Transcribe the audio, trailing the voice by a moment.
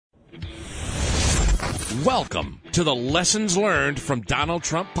Welcome to the Lessons Learned from Donald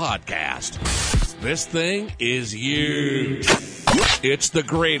Trump podcast. This thing is huge. It's the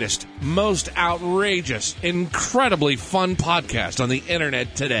greatest, most outrageous, incredibly fun podcast on the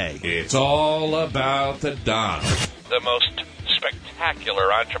internet today. It's all about the Don. The most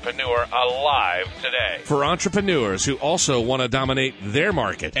spectacular entrepreneur alive today. For entrepreneurs who also want to dominate their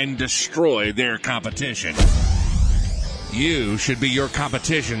market and destroy their competition. You should be your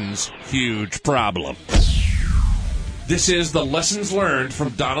competition's huge problem. This is the Lessons Learned from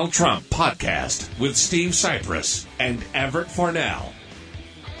Donald Trump podcast with Steve Cypress and Everett Farnell.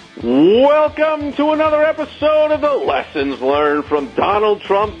 Welcome to another episode of the Lessons Learned from Donald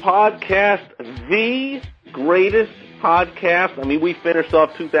Trump podcast, the greatest podcast. I mean, we finished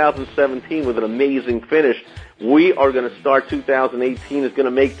off 2017 with an amazing finish. We are going to start 2018. It's going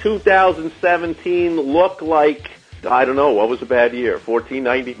to make 2017 look like, I don't know, what was a bad year?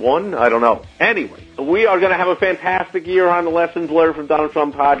 1491? I don't know. Anyway, we are going to have a fantastic year on the Lessons Learned from Donald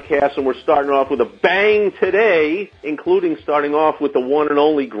Trump podcast, and we're starting off with a bang today, including starting off with the one and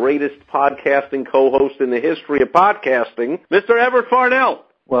only greatest podcasting co-host in the history of podcasting, Mr. Everett Farnell.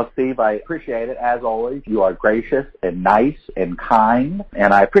 Well, Steve, I appreciate it. As always, you are gracious and nice and kind,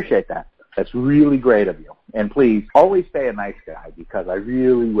 and I appreciate that. That's really great of you. And please, always stay a nice guy, because I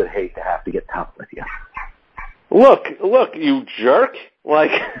really would hate to have to get tough with you. Look, you jerk.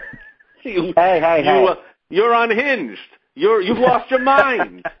 Like, Hey. You're unhinged. You've lost your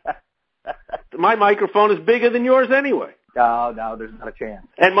mind. My microphone is bigger than yours anyway. No, there's not a chance.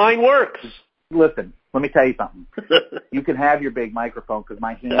 And mine works. Listen, let me tell you something. You can have your big microphone, because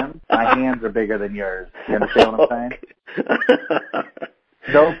my hands are bigger than yours. You understand what I'm saying?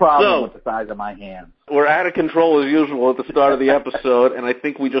 No problem with the size of my hands. We're out of control as usual at the start of the episode, and I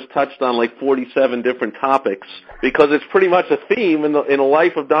think we just touched on like 47 different topics, because it's pretty much a theme in the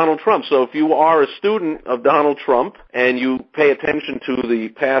life of Donald Trump. So if you are a student of Donald Trump and you pay attention to the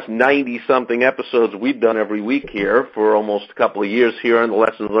past 90-something episodes we've done every week here for almost a couple of years here on the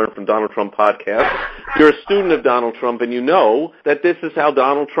Lessons Learned from Donald Trump podcast, you're a student of Donald Trump and you know that this is how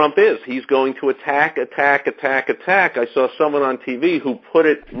Donald Trump is. He's going to attack. I saw someone on TV who put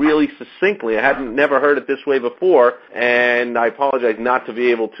it really succinctly. I hadn't never heard it this way before, and I apologize not to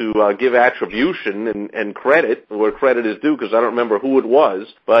be able to give attribution and credit where credit is due, because I don't remember who it was,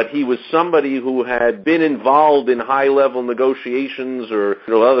 but he was somebody who had been involved in high-level negotiations or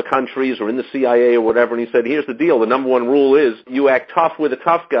other countries or in the CIA or whatever, and he said, here's the deal, the number one rule is you act tough with a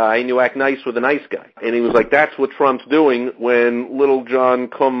tough guy and you act nice with a nice guy. And he was like, that's what Trump's doing when Little John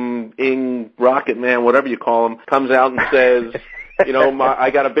Ing Rocket Man, whatever you call him, comes out and says, I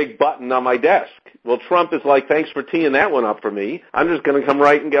got a big button on my desk. Well, Trump is like, thanks for teeing that one up for me. I'm just going to come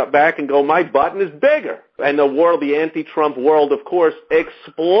right and get back and go, my button is bigger. And the anti-Trump world, of course,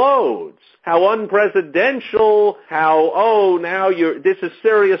 explodes. How unpresidential, this is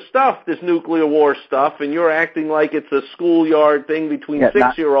serious stuff, this nuclear war stuff, and you're acting like it's a schoolyard thing between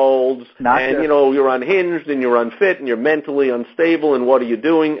 6-year-olds, and, you're unhinged, and you're unfit, and you're mentally unstable, and what are you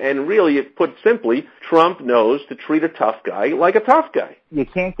doing? And really, put simply, Trump knows to treat a tough guy like a tough guy. You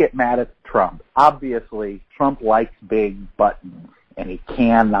can't get mad at Trump. Obviously, Trump likes big buttons, and he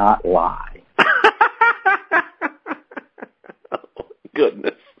cannot lie.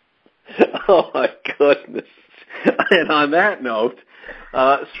 Goodness. Oh, my goodness. And on that note,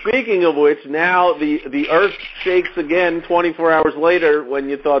 speaking of which, now the earth shakes again 24 hours later when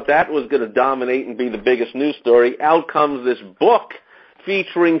you thought that was going to dominate and be the biggest news story. Out comes this book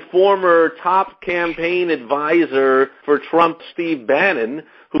featuring former top campaign advisor for Trump, Steve Bannon,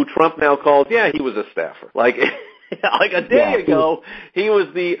 who Trump now calls, he was a staffer. Like a day ago, he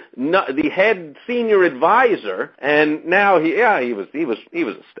was the head senior advisor, and now he was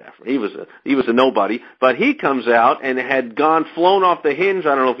a staffer. He was a nobody. But he comes out and had flown off the hinge.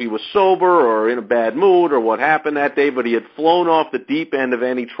 I don't know if he was sober or in a bad mood or what happened that day, but he had flown off the deep end of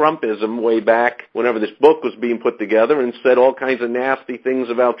anti-Trumpism way back whenever this book was being put together, and said all kinds of nasty things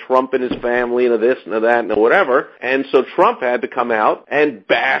about Trump and his family and this and that and whatever. And so Trump had to come out and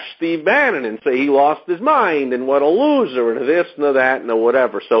bash Steve Bannon and say he lost his mind and what a loser and this and that and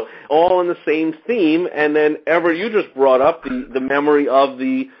whatever. So all in the same theme. And then, Everett, you just brought up the memory of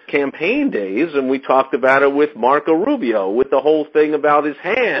the campaign days, and we talked about it with Marco Rubio, with the whole thing about his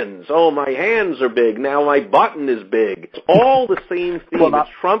hands. Oh, my hands are big. Now my button is big. It's all the same theme.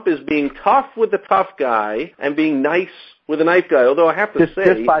 Trump is being tough with the tough guy and being nice with a nice guy. Although I have to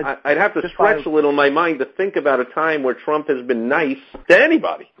say, I'd have to stretch a little in my mind to think about a time where Trump has been nice to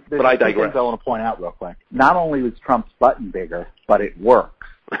anybody. But I digress. Things I want to point out real quick. Not only was Trump's button bigger, but it works.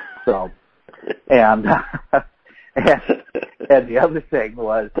 So, and the other thing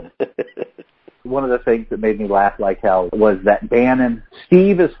was, one of the things that made me laugh like hell was that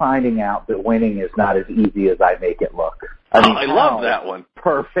Steve is finding out that winning is not as easy as I make it look. I love that one.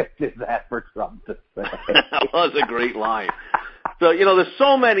 Perfect is that for Trump to say? That was a great line. So, there's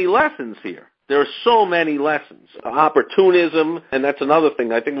so many lessons here. There are so many lessons. Opportunism, and that's another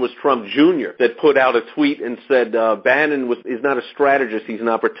thing. I think it was Trump Jr. that put out a tweet and said Bannon is not a strategist, he's an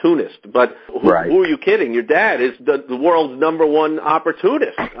opportunist. But who are you kidding? Your dad is the world's number one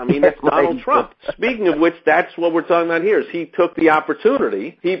opportunist. I mean, it's Donald Trump. Speaking of which, that's what we're talking about here, is he took the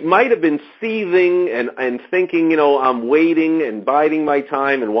opportunity. He might have been seething and thinking, I'm waiting and biding my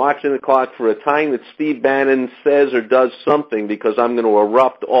time and watching the clock for a time that Steve Bannon says or does something because I'm going to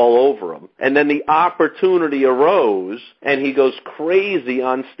erupt all over him. And then the opportunity arose, and he goes crazy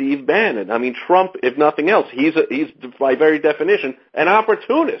on Steve Bannon. I mean, Trump, if nothing else, he's by very definition an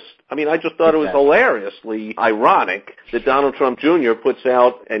opportunist. I mean, I just thought it was hilariously ironic that Donald Trump Jr. puts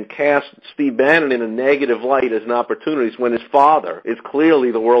out and casts Steve Bannon in a negative light as an opportunist when his father is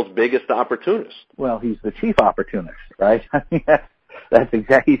clearly the world's biggest opportunist. Well, he's the chief opportunist, right? I mean, that's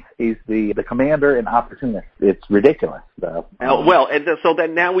exactly, he's the commander and opportunist. It's ridiculous, though. So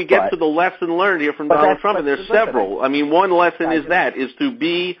then now we get to the lesson learned here from Donald Trump, and there's several. I mean, one lesson is to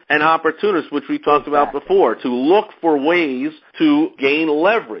be an opportunist, which we talked about before, to look for ways to gain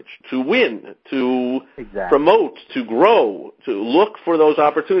leverage, to win, to promote, to grow, to look for those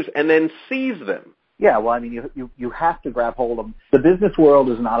opportunities, and then seize them. Yeah, well, I mean, you have to grab hold of them. The business world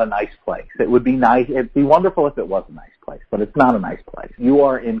is not a nice place. It'd be wonderful if it was a nice place, but it's not a nice place. You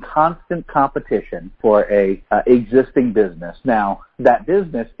are in constant competition for a existing business. Now, that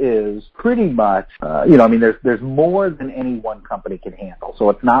business is pretty much, there's more than any one company can handle. So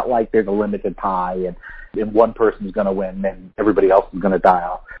it's not like there's a limited pie and one person's going to win and everybody else is going to die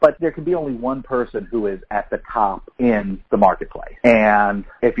off. But there can be only one person who is at the top in the marketplace. And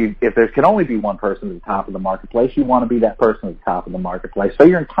if there can only be one person at the top of the marketplace, you want to be that person at the top of the marketplace. So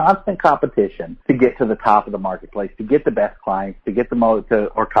you're in constant competition to get to the top of the marketplace, to get the best clients, to get the most,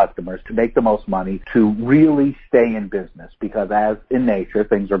 or customers, to make the most money, to really stay in business, because as in nature,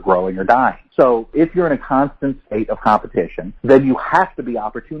 things are growing or dying. So if you're in a constant state of competition, then you have to be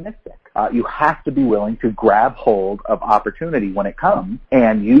opportunistic. You have to be willing to grab hold of opportunity when it comes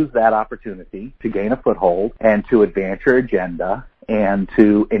and use that opportunity to gain a foothold and to advance your agenda and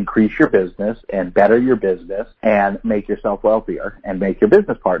to increase your business and better your business and make yourself wealthier and make your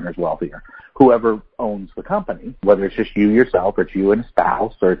business partners wealthier. Whoever owns the company, whether it's just you yourself or it's you and a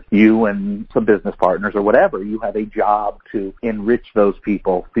spouse or it's you and some business partners or whatever, you have a job to enrich those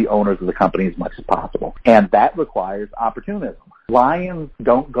people, the owners of the company, as much as possible. And that requires opportunism. Lions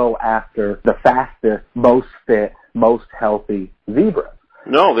don't go after the fastest, most fit, most healthy zebras.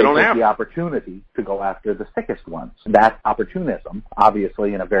 No, they don't have the opportunity to go after the sickest ones. That's opportunism,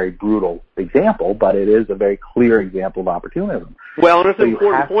 obviously in a very brutal example, but it is a very clear example of opportunism. Well, and it's an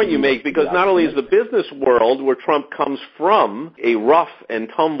important point you make, because not only is the business world where Trump comes from a rough and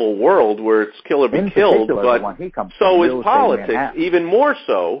tumble world where it's kill or be killed, but so is politics, even more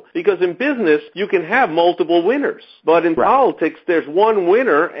so, because in business you can have multiple winners. But in politics there's one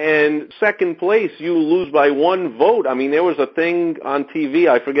winner, and second place you lose by one vote. I mean, there was a thing on TV,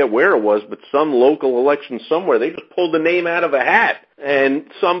 I forget where it was, but some local election somewhere, they just pulled the name out of a hat. And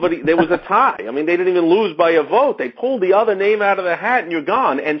there was a tie. I mean, they didn't even lose by a vote. They pulled the other name out of the hat and you're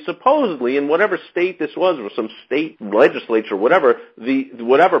gone. And supposedly, in whatever state this was, or some state legislature, whatever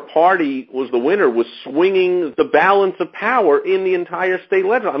party was the winner was swinging the balance of power in the entire state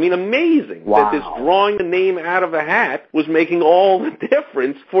legislature. I mean, amazing that this drawing the name out of a hat was making all the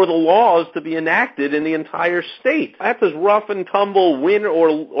difference for the laws to be enacted in the entire state. That's as rough and tumble win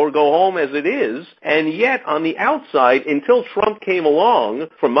or go home as it is. And yet, on the outside, until Trump came along,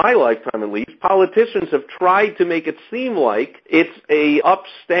 from my lifetime at least, politicians have tried to make it seem like it's a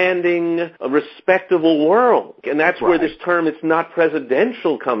upstanding, respectable world. And that's where this term, it's not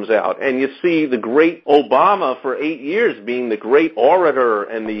presidential, comes out. And you see the great Obama for 8 years being the great orator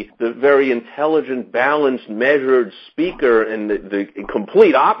and the very intelligent, balanced, measured speaker, and the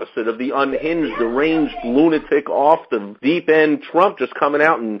complete opposite of the unhinged, deranged lunatic off the deep end Trump, just coming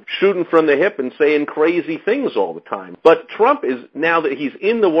out and shooting from the hip and saying crazy things all the time. But Trump is, now that he's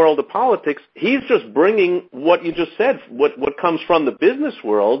in the world of politics, he's just bringing what you just said, what comes from the business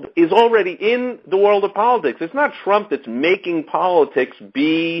world is already in the world of politics. It's not Trump that's making politics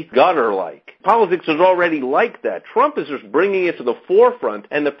be gutter-like. Politics is already like that. Trump is just bringing it to the forefront,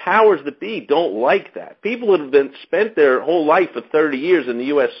 and the powers that be don't like that. People that have spent their whole life for 30 years in the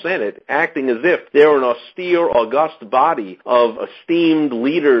U.S. Senate acting as if they're an austere, august body of esteemed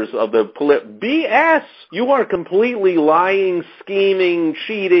leaders of the BS! You are completely lying, scheming,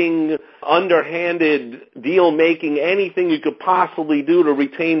 cheating, underhanded deal-making, anything you could possibly do to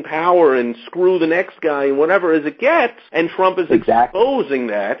retain power and screw the next guy and whatever as it gets, and Trump is exposing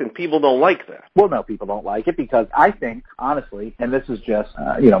that, and people don't like that. Well, no, people don't like it because I think, honestly, and this is just,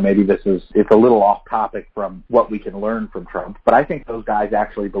 maybe it's a little off topic from what we can learn from Trump, but I think those guys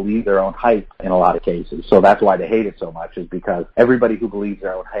actually believe their own hype in a lot of cases. So that's why they hate it so much, is because everybody who believes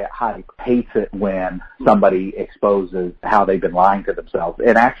their own hype hates it when somebody exposes how they've been lying to themselves.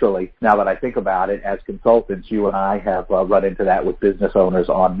 And actually, now that I think about it, as consultants, you and I have run into that with business owners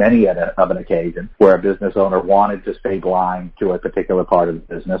on many of an occasion, where a business owner wanted to stay blind to a particular part of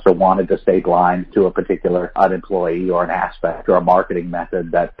the business or wanted to stay blind to a particular employee or an aspect or a marketing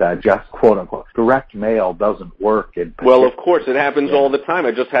method that just, quote-unquote, direct mail doesn't work. Well, of course, it happens all the time.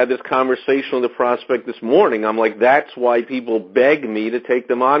 I just had this conversation with a prospect this morning. I'm like, that's why people beg me to take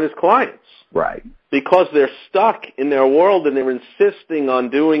them on as clients. Right. Because they're stuck in their world and they're insisting on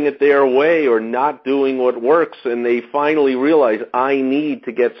doing it their way or not doing what works, and they finally realize, I need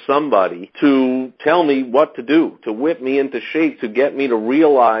to get somebody to tell me what to do, to whip me into shape, to get me to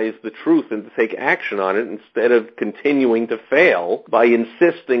realize the truth and to take action on it instead of continuing to fail by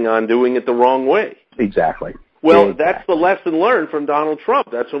insisting on doing it the wrong way. Exactly. Well, that's the lesson learned from Donald Trump.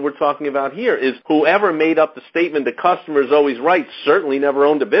 That's what we're talking about here, is whoever made up the statement, the customer is always right, certainly never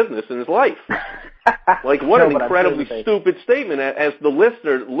owned a business in his life. Like, what an incredibly stupid statement. As the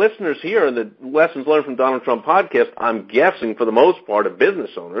listeners here and the lessons learned from Donald Trump podcast, I'm guessing for the most part of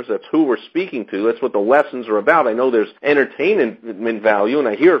business owners, that's who we're speaking to. That's what the lessons are about. I know there's entertainment value, and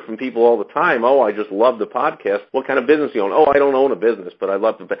I hear it from people all the time. Oh, I just love the podcast. What kind of business do you own? Oh, I don't own a business, but I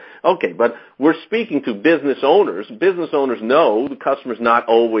love the Okay, but we're speaking to business owners. Business owners know the customer's not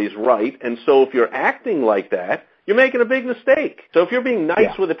always right, and so if you're acting like that, you're making a big mistake. So if you're being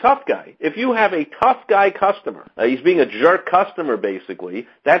nice with a tough guy, if you have a tough guy customer, he's being a jerk customer basically,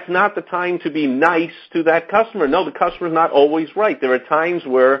 that's not the time to be nice to that customer. No, the customer's not always right. There are times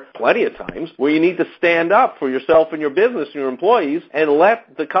plenty of times, where you need to stand up for yourself and your business and your employees and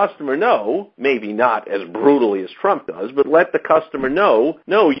let the customer know, maybe not as brutally as Trump does, but let the customer know,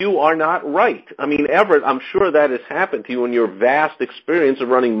 no, you are not right. I mean, Everett, I'm sure that has happened to you in your vast experience of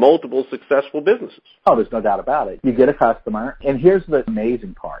running multiple successful businesses. Oh, there's no doubt about it. You get a customer, and here's the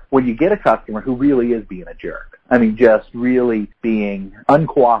amazing part. When you get a customer who really is being a jerk, I mean, just really being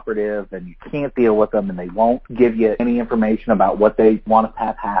uncooperative, and you can't deal with them, and they won't give you any information about what they want to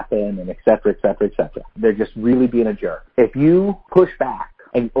have happen, and et cetera, et cetera, et cetera. They're just really being a jerk. If you push back,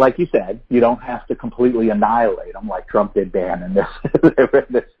 and like you said, you don't have to completely annihilate them like Trump did Dan in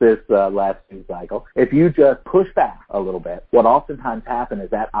this last news cycle. If you just push back a little bit, what oftentimes happens is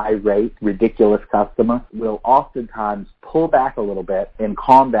that irate, ridiculous customer will oftentimes pull back a little bit and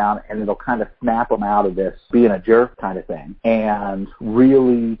calm down, and it'll kind of snap them out of this being a jerk kind of thing, and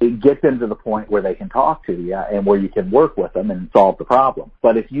really get them to the point where they can talk to you and where you can work with them and solve the problem.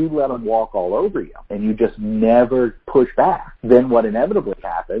 But if you let them walk all over you and you just never push back, then what inevitably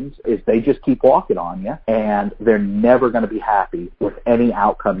happens is they just keep walking on you, and they're never going to be happy with any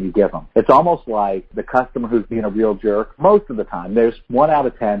outcome you give them. It's almost like the customer who's being a real jerk. Most of the time, there's 1 out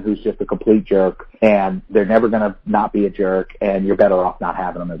of 10 who's just a complete jerk, and they're never going to not be a jerk, and you're better off not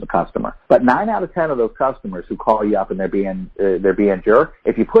having them as a customer. But 9 out of 10 of those customers who call you up and they're being jerk,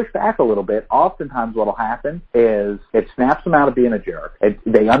 if you push back a little bit, oftentimes what'll happen is it snaps them out of being a jerk.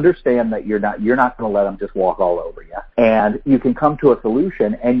 They understand that you're not going to let them just walk all over you, and you can come to a solution.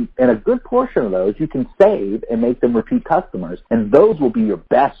 And a good portion of those you can save and make them repeat customers, and those will be your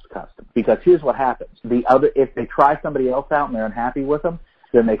best customers. Because here's what happens: if they try somebody else out and they're unhappy with them,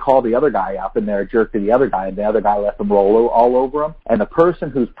 then they call the other guy up and they're a jerk to the other guy, and the other guy lets them roll all over them. And the person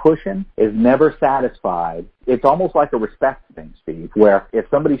who's pushing is never satisfied. It's almost like a respect thing, Steve, where if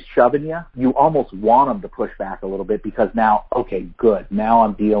somebody's shoving you, you almost want them to push back a little bit, because now, okay, good, now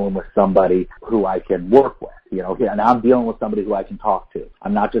I'm dealing with somebody who I can work with. And I'm dealing with somebody who I can talk to.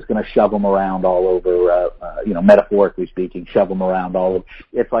 I'm not just going to shove them around all over, metaphorically speaking, shove them around all over.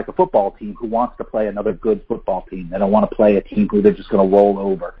 It's like a football team who wants to play another good football team. They don't want to play a team who they're just going to roll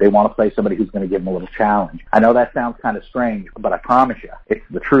over. They want to play somebody who's going to give them a little challenge. I know that sounds kind of strange, but I promise you, it's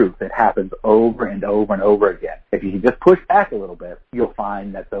the truth. It happens over and over and over again. If you just push back a little bit, you'll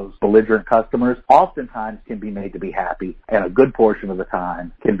find that those belligerent customers oftentimes can be made to be happy, and a good portion of the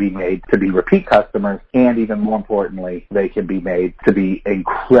time can be made to be repeat customers, and even more importantly, they can be made to be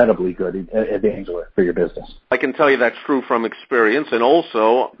incredibly good evangelists for your business. I can tell you that's true from experience, and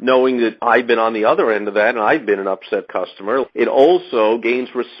also knowing that I've been on the other end of that, and I've been an upset customer. It also gains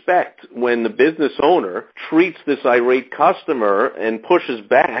respect when the business owner treats this irate customer and pushes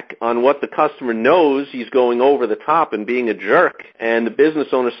back on what the customer knows he's going going over the top and being a jerk, and the business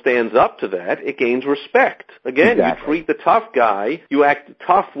owner stands up to that, it gains respect. Again, Exactly. You treat the tough guy, you act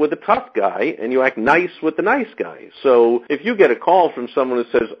tough with the tough guy, and you act nice with the nice guy. So if you get a call from someone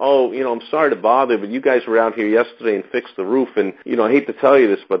who says, oh, I'm sorry to bother, but you guys were out here yesterday and fixed the roof, and, I hate to tell you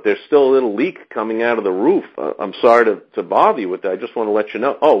this, but there's still a little leak coming out of the roof. I'm sorry to bother you with that. I just want to let you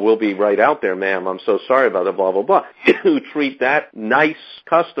know. Oh, we'll be right out there, ma'am. I'm so sorry about it, blah, blah, blah. You treat that nice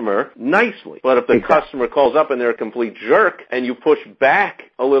customer nicely. But if the customer calls up and they're a complete jerk and you push back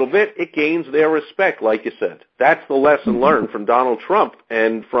a little bit, it gains their respect, like you said. That's the lesson learned from Donald Trump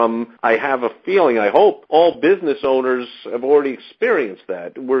and from, I have a feeling, I hope, all business owners have already experienced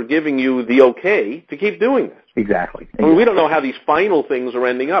that. We're giving you the okay to keep doing that. Exactly. I mean, we don't know how these final things are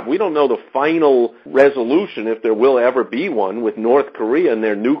ending up. We don't know the final resolution, if there will ever be one, with North Korea and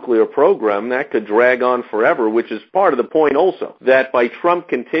their nuclear program. That could drag on forever, which is part of the point also, that by Trump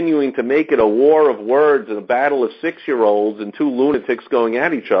continuing to make it a war of words and a battle of 6-year-olds and two lunatics going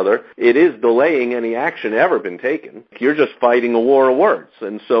at each other, it is delaying any action ever been taken. You're just fighting a war of words.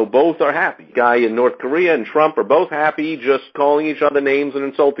 And so both are happy. Guy in North Korea and Trump are both happy, just calling each other names and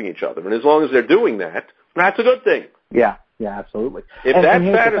insulting each other. And as long as they're doing that, that's a good thing. Yeah, absolutely. If that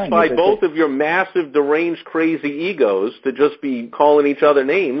satisfied both of your massive, deranged, crazy egos to just be calling each other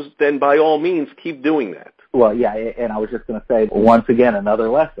names, then by all means, keep doing that. Well, yeah, and I was just going to say, once again, another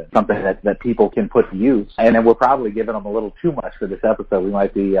lesson, something that people can put to use. And then we're probably giving them a little too much for this episode. We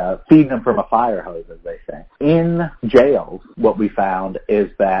might be feeding them from a fire hose, as they say. In jails, what we found is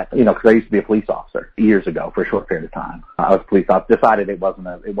that, because I used to be a police officer years ago for a short period of time. I was a police officer, decided it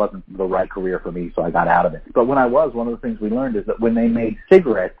wasn't the right career for me, so I got out of it. But when I was, one of the things we learned is that when they made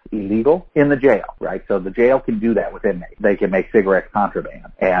cigarettes illegal in the jail, right? So the jail can do that with inmates. They can make cigarettes contraband,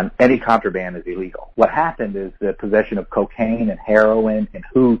 and any contraband is illegal. What happened is the possession of cocaine and heroin and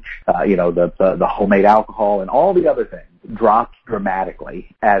hooch, the homemade alcohol and all the other things dropped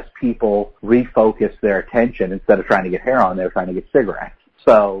dramatically as people refocused their attention. Instead of trying to get heroin, they were trying to get cigarettes.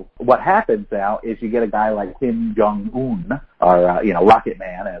 So what happens now is you get a guy like Kim Jong-un, or, Rocket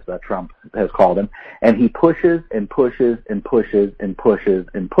Man, as Trump has called him, and he pushes and pushes and pushes and pushes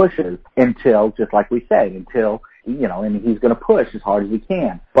and pushes until, just like we said, and he's going to push as hard as he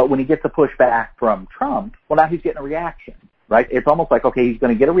can. But when he gets a pushback from Trump, well, now he's getting a reaction, right? It's almost like, okay, he's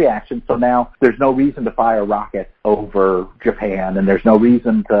going to get a reaction, so now there's no reason to fire rockets over Japan, and there's no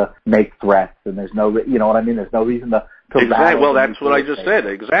reason to make threats, and there's no, there's no reason to exactly. Well, that's what I just said.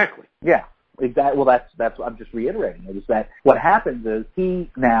 Exactly. Yeah. Exactly. Well, that's I'm just reiterating it, is that what happens is he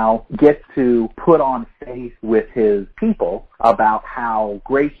now gets to put on faith with his people about how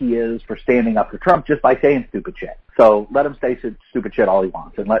great he is for standing up to Trump just by saying stupid shit. So let him say stupid shit all he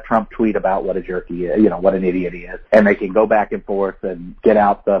wants, and let Trump tweet about what a jerk he is, what an idiot he is, and they can go back and forth and get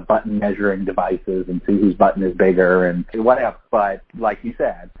out the button measuring devices and see whose button is bigger and whatever. But like you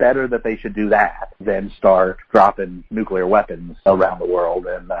said, better that they should do that than start dropping nuclear weapons around the world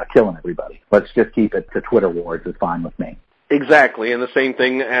and killing everybody. Let's just keep it to Twitter wars is fine with me. Exactly, and the same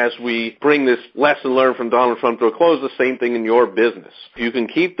thing as we bring this lesson learned from Donald Trump to a close, the same thing in your business. You can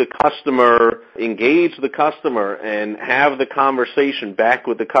keep the customer, engage the customer, and have the conversation back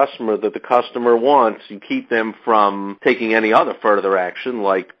with the customer that the customer wants. You keep them from taking any other further action,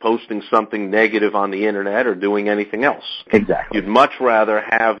 like posting something negative on the Internet or doing anything else. Exactly. You'd much rather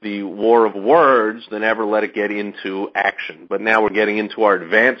have the war of words than ever let it get into action. But now we're getting into our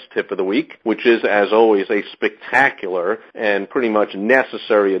advanced tip of the week, which is, as always, a spectacular and pretty much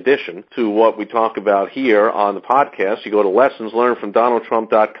necessary addition to what we talk about here on the podcast. You go to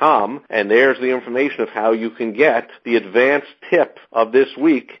lessonslearnedfromdonaldtrump.com, and there's the information of how you can get the advanced tip of this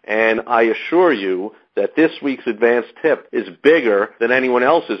week. And I assure you that this week's advanced tip is bigger than anyone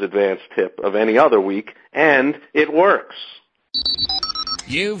else's advanced tip of any other week, and it works.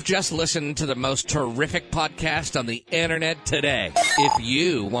 You've just listened to the most terrific podcast on the Internet today. If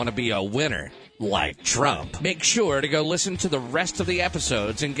you want to be a winner like Trump, make sure to go listen to the rest of the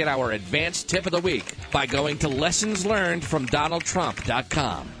episodes and get our advanced tip of the week by going to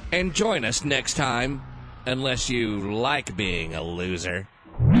lessonslearnedfromdonaldtrump.com. And join us next time, unless you like being a loser.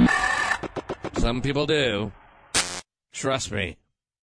 Some people do. Trust me.